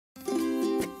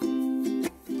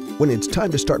When it's time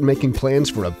to start making plans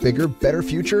for a bigger, better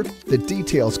future, the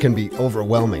details can be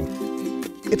overwhelming.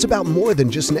 It's about more than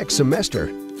just next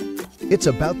semester. It's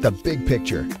about the big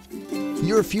picture.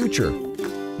 Your future,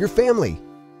 your family,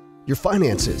 your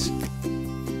finances.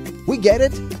 We get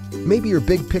it. Maybe your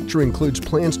big picture includes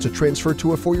plans to transfer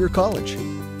to a four-year college.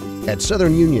 At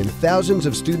Southern Union, thousands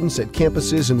of students at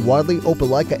campuses in Wadley,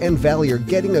 Opelika, and Valley are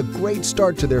getting a great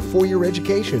start to their four-year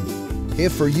education.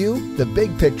 If for you, the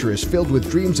big picture is filled with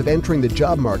dreams of entering the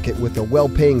job market with a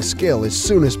well-paying skill as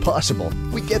soon as possible,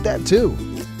 we get that too.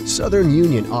 Southern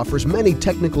Union offers many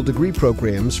technical degree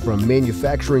programs from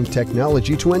manufacturing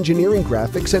technology to engineering,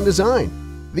 graphics, and design.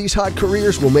 These hot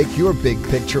careers will make your big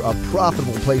picture a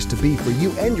profitable place to be for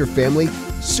you and your family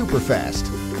super fast.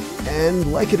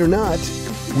 And like it or not,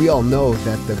 we all know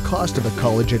that the cost of a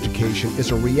college education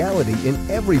is a reality in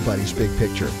everybody's big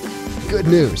picture. Good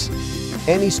news!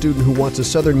 Any student who wants a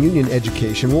Southern Union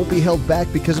education won't be held back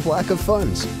because of lack of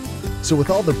funds. So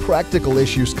with all the practical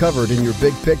issues covered in your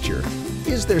big picture,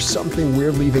 is there something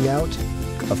we're leaving out?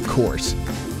 Of course.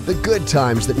 The good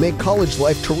times that make college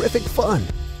life terrific fun.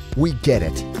 We get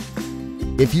it.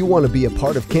 If you want to be a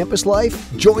part of campus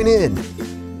life, join in.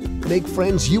 Make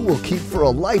friends you will keep for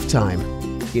a lifetime.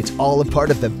 It's all a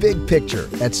part of the big picture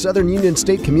at Southern Union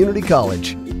State Community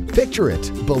College. Picture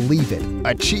it, believe it,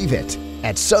 achieve it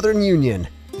at Southern Union.